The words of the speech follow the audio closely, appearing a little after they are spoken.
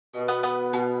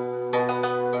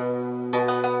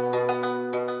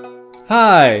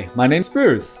Hi, my name's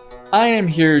Bruce. I am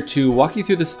here to walk you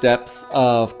through the steps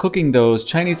of cooking those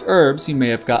Chinese herbs you may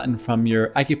have gotten from your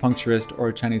acupuncturist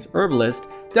or Chinese herbalist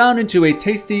down into a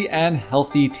tasty and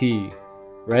healthy tea.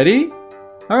 Ready?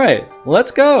 Alright,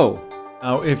 let's go!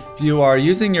 Now, if you are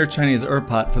using your Chinese herb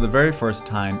pot for the very first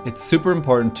time, it's super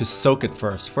important to soak it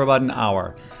first for about an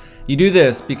hour. You do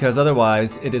this because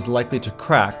otherwise it is likely to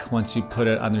crack once you put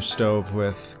it on your stove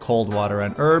with cold water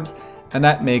and herbs, and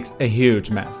that makes a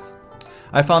huge mess.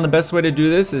 I found the best way to do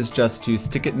this is just to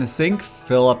stick it in the sink,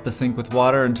 fill up the sink with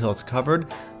water until it's covered,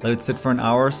 let it sit for an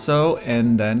hour or so,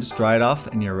 and then just dry it off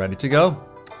and you're ready to go.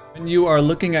 When you are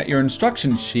looking at your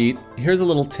instruction sheet, here's a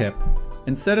little tip.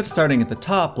 Instead of starting at the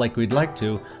top like we'd like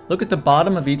to, look at the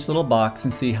bottom of each little box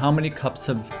and see how many cups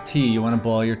of tea you want to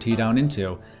boil your tea down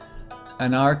into.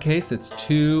 In our case, it's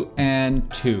 2 and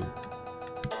 2.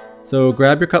 So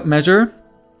grab your cup measure.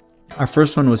 Our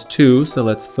first one was 2, so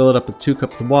let's fill it up with 2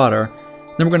 cups of water.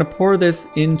 Then we're going to pour this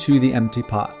into the empty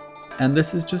pot. And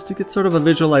this is just to get sort of a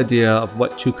visual idea of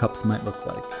what 2 cups might look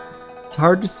like. It's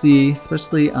hard to see,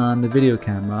 especially on the video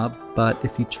camera, but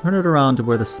if you turn it around to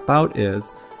where the spout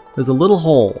is, there's a little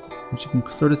hole, which you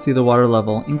can sort of see the water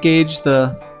level and gauge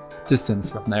the distance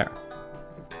from there.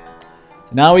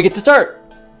 So now we get to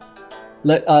start.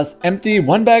 Let us empty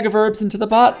 1 bag of herbs into the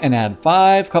pot and add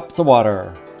 5 cups of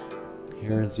water.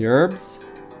 Here's the herbs.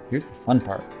 Here's the fun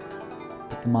part.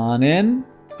 Put them on in,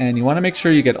 and you want to make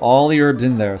sure you get all the herbs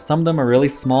in there. Some of them are really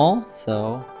small,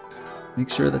 so make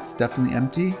sure that's definitely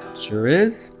empty. It sure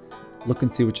is. Look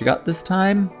and see what you got this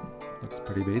time. Looks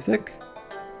pretty basic.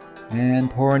 And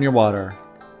pour in your water.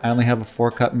 I only have a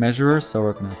 4-cup measurer, so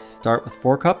we're going to start with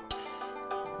 4 cups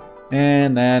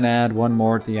and then add 1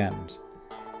 more at the end.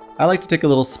 I like to take a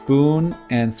little spoon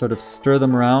and sort of stir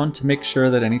them around to make sure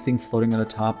that anything floating on the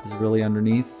top is really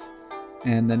underneath.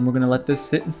 And then we're going to let this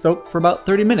sit and soak for about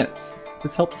 30 minutes.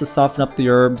 This helps to soften up the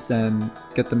herbs and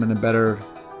get them in a better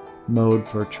mode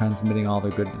for transmitting all their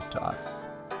goodness to us.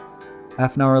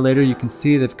 Half an hour later, you can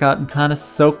see they've gotten kind of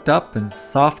soaked up and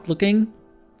soft looking.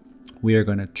 We are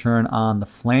going to turn on the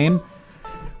flame.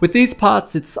 With these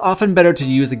pots, it's often better to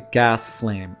use a gas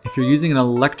flame. If you're using an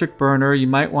electric burner, you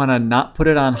might want to not put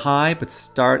it on high, but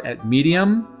start at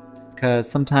medium, because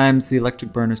sometimes the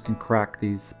electric burners can crack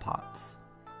these pots.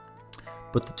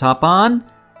 Put the top on,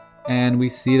 and we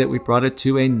see that we brought it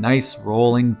to a nice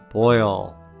rolling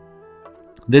boil.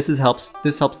 This helps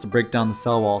to break down the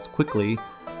cell walls quickly,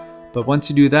 but once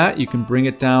you do that, you can bring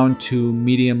it down to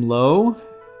medium-low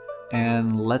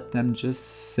and let them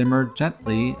just simmer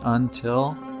gently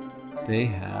until they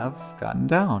have gotten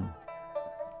down.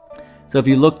 So if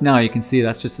you look now, you can see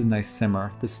that's just a nice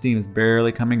simmer. The steam is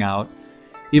barely coming out.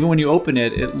 Even when you open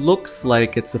it, it looks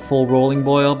like it's a full rolling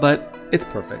boil, but it's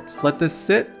perfect. Just let this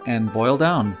sit and boil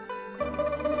down.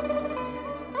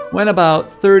 When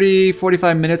about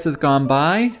 30-45 minutes has gone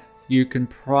by, you can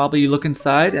probably look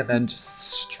inside and then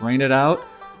just strain it out.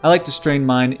 I like to strain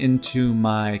mine into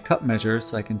my cup measure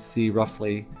so I can see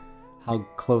roughly how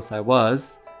close I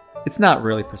was. It's not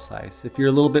really precise. If you're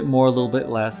a little bit more, a little bit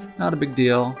less, not a big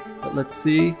deal. But let's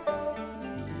see.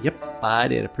 Yep, I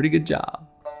did a pretty good job.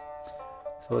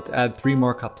 So let's add 3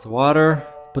 more cups of water,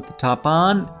 put the top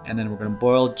on, and then we're going to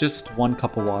boil just 1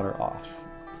 cup of water off.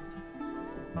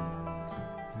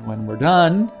 And when we're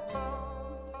done,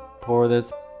 pour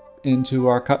this into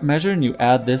our cup measure and you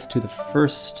add this to the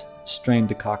first strained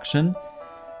decoction.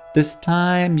 This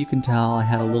time you can tell I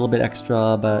had a little bit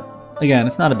extra, but again,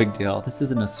 it's not a big deal. This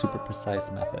isn't a super precise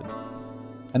method.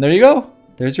 And there you go.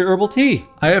 There's your herbal tea.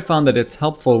 I have found that it's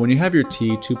helpful when you have your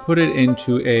tea to put it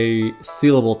into a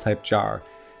sealable type jar.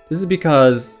 This is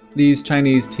because these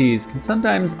Chinese teas can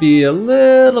sometimes be a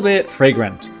little bit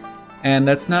fragrant, and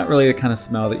that's not really the kind of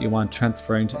smell that you want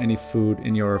transferring to any food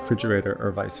in your refrigerator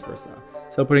or vice versa.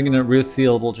 So putting it in a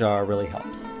resealable jar really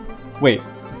helps. Wait,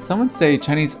 did someone say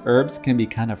Chinese herbs can be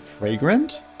kind of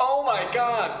fragrant? Oh my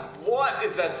god, what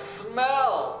is that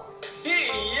smell?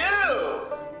 Ew!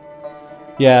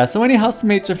 Yeah, so any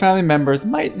housemates or family members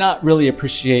might not really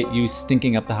appreciate you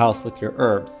stinking up the house with your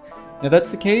herbs. If that's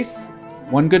the case,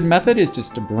 one good method is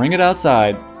just to bring it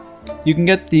outside. You can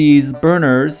get these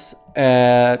burners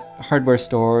at hardware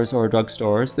stores or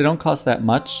drugstores. They don't cost that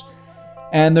much,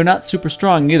 and they're not super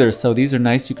strong either, so these are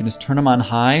nice. You can just turn them on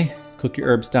high, cook your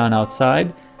herbs down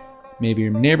outside. Maybe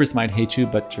your neighbors might hate you,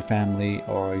 but your family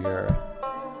or your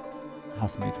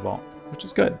housemates won't, which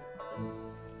is good.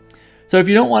 So if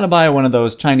you don't want to buy one of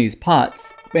those Chinese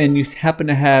pots, and you happen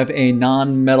to have a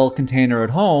non-metal container at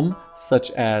home,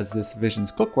 such as this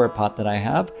Visions cookware pot that I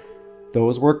have,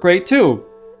 those work great too.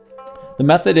 The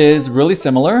method is really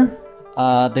similar.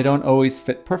 They don't always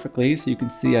fit perfectly, so you can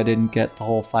see I didn't get the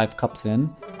whole 5 cups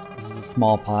in. This is a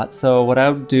small pot, so what I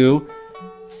would do,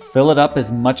 fill it up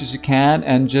as much as you can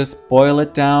and just boil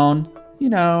it down, you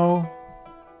know,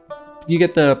 you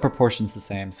get the proportions the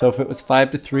same. So if it was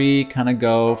 5 to 3, kind of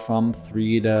go from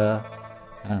 3 to,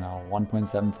 I don't know,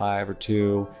 1.75 or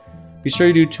 2. Be sure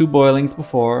you do 2 boilings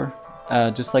before,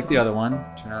 just like the other one.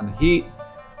 Turn on the heat.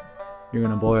 You're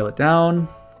gonna boil it down.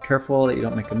 Careful that you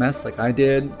don't make a mess like I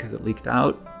did because it leaked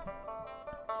out.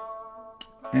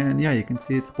 And yeah, you can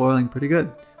see it's boiling pretty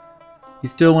good. You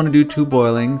still want to do 2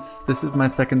 boilings. This is my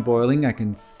second boiling. I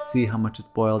can see how much it's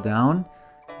boiled down.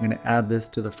 I'm gonna add this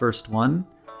to the first one.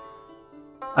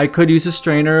 I could use a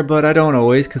strainer, but I don't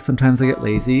always because sometimes I get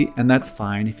lazy, and that's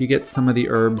fine. If you get some of the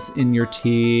herbs in your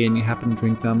tea and you happen to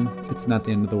drink them, it's not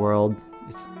the end of the world.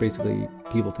 It's basically,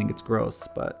 people think it's gross,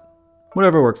 but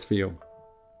whatever works for you.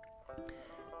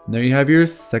 And there you have your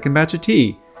second batch of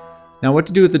tea. Now what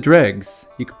to do with the dregs?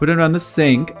 You can put it on the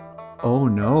sink. Oh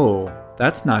no,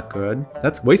 that's not good.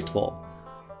 That's wasteful.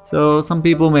 So some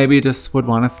people maybe just would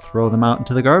want to throw them out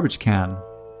into the garbage can.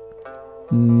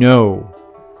 No.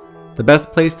 The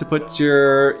best place to put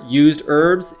your used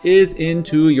herbs is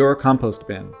into your compost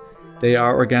bin. They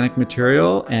are organic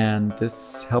material and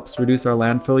this helps reduce our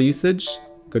landfill usage.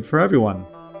 Good for everyone.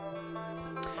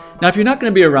 Now if you're not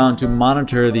going to be around to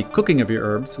monitor the cooking of your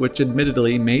herbs, which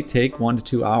admittedly may take 1 to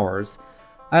 2 hours,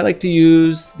 I like to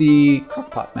use the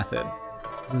crockpot method.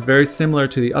 This is very similar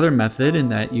to the other method in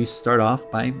that you start off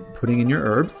by putting in your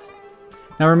herbs.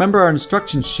 Now remember our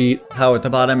instruction sheet, how at the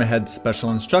bottom it had special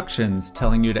instructions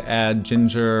telling you to add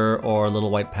ginger or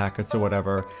little white packets or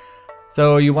whatever.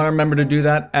 So you want to remember to do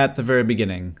that at the very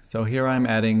beginning. So here I'm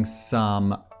adding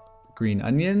some green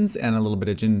onions and a little bit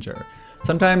of ginger.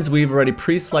 Sometimes we've already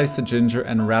pre-sliced the ginger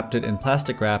and wrapped it in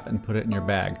plastic wrap and put it in your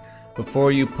bag.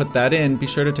 Before you put that in, be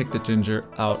sure to take the ginger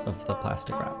out of the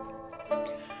plastic wrap.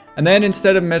 And then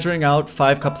instead of measuring out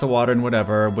 5 cups of water and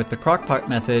whatever, with the crockpot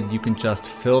method, you can just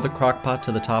fill the crockpot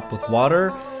to the top with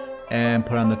water and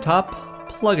put on the top,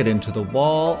 plug it into the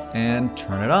wall, and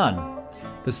turn it on.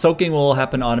 The soaking will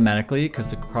happen automatically because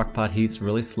the crockpot heats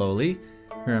really slowly.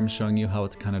 Here I'm showing you how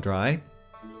it's kind of dry.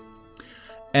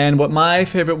 And what my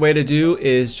favorite way to do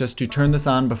is just to turn this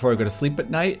on before I go to sleep at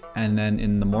night, and then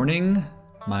in the morning,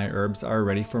 my herbs are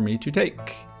ready for me to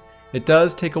take. It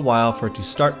does take a while for it to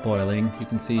start boiling. You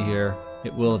can see here,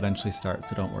 it will eventually start,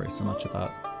 so don't worry so much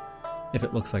about if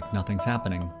it looks like nothing's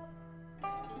happening.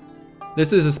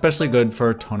 This is especially good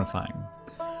for tonifying.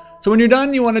 So when you're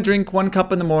done, you want to drink 1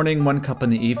 cup in the morning, 1 cup in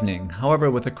the evening. However,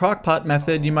 with the crockpot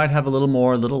method, you might have a little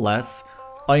more, a little less.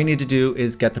 All you need to do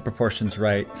is get the proportions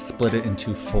right, split it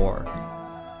into 4.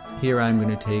 Here I'm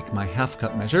going to take my ½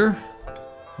 cup measure,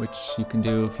 which you can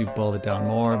do if you've boiled it down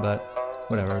more, but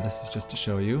whatever, this is just to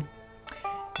show you.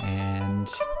 And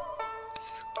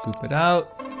scoop it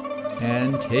out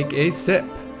and take a sip.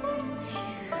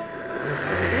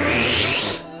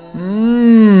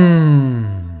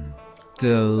 Mmm,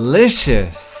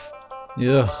 delicious.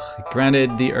 Ugh,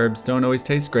 granted, the herbs don't always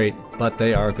taste great, but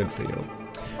they are good for you.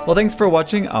 Well, thanks for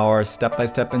watching our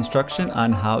step-by-step instruction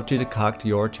on how to decoct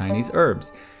your Chinese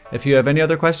herbs. If you have any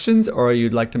other questions or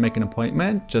you'd like to make an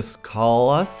appointment, just call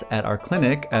us at our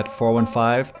clinic at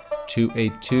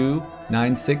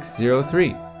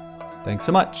 415-282-9603. Thanks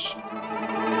so much.